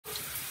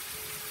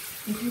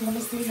if you want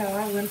to see how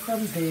I went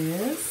from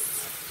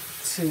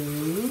this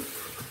to...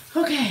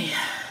 Okay,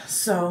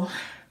 so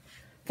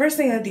first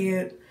thing I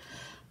did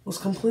was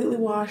completely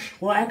wash.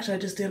 Well, actually, I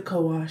just did a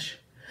co-wash.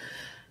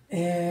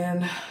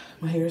 And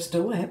my hair is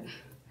still wet.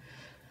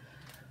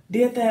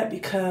 Did that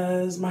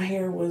because my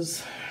hair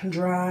was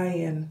dry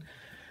and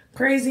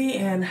crazy,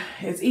 and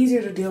it's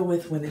easier to deal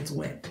with when it's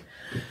wet.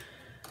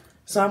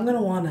 So I'm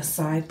gonna want a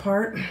side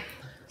part.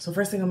 So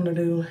first thing I'm gonna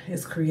do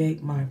is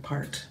create my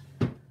part.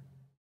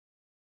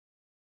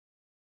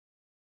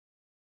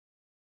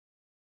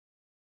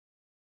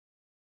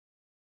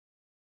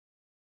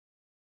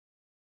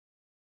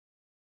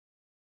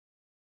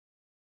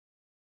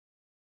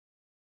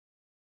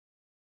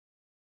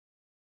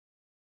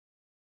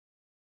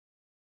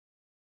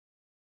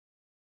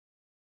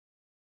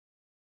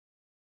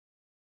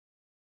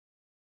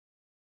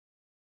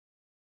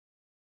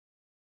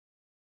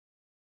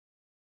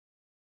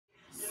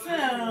 So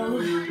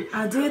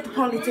I did the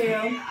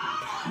ponytail.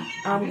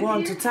 I'm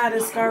going to tie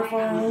this scarf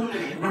on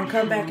and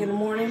come back in the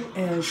morning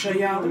and show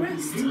y'all the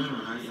rest.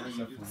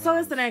 So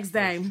it's the next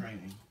day.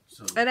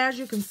 And as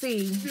you can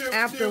see,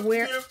 after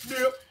wearing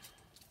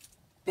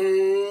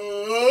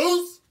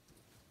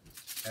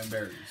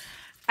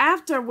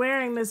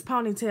this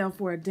ponytail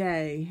for a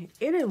day,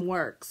 it didn't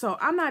work. So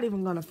I'm not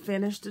even going to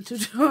finish the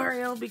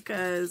tutorial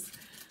because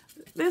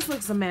this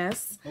looks a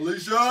mess.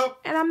 Alicia!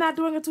 And I'm not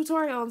doing a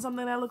tutorial on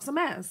something that looks a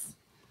mess.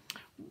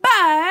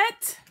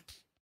 But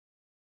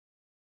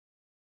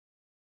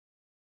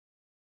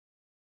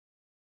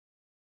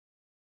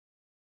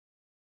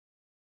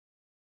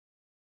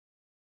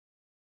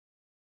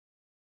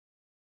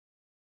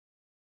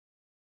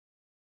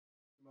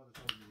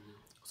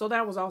so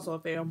that was also a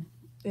fail.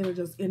 And it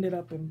just ended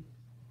up in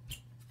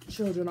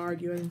children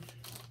arguing.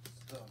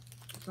 So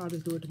I'll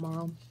just do it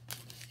tomorrow.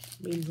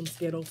 Eating some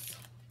Skittles.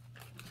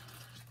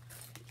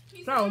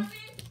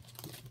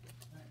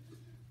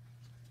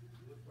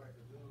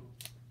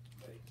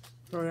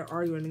 So they're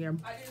arguing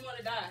again. I didn't want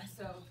to die,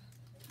 so.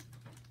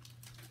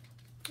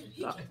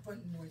 He took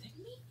one more than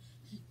me.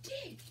 He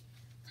did.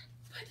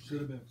 Should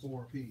have been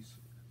 4 apiece.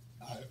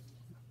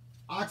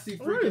 Oxy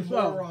freaking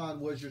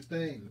moron was your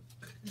thing.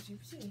 Did you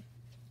see?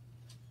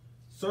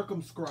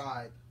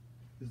 Circumscribe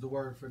is the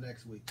word for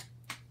next week.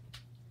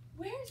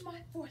 Where's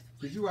my 4th one?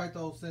 Did you write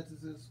those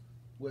sentences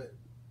with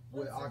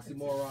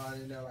oxymoron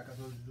in there like I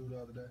told you to do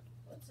the other day?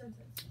 What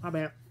sentence? My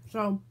bad.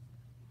 So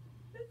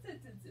What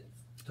sentences?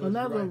 So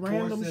another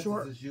random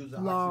short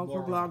vlog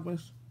for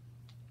Vlogmas.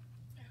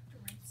 I have to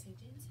write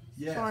sentences?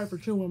 Yes. Sorry for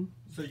chewing.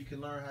 So you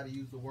can learn how to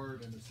use the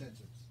word in a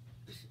sentence.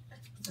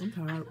 I'm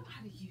tired. I don't know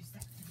how to use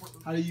that word.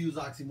 How to use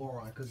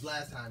oxymoron? Because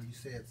last time you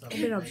said something.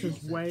 I've been up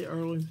since way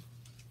early.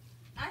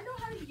 I know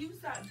how to use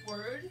that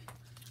word.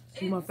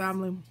 See my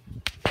family.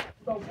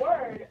 The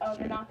word of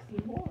an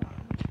oxymoron.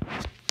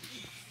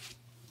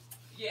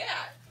 Yeah,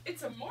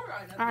 it's a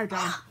moron. All right,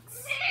 y'all.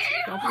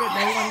 Don't forget,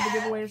 they wanted to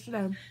give away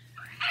today.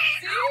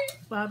 See?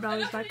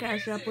 $5 by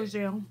Cash App or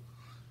Zelle.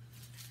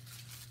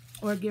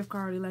 Or a gift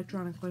card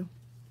electronically.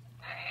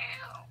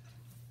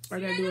 All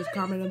you gotta do is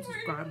comment and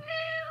subscribe.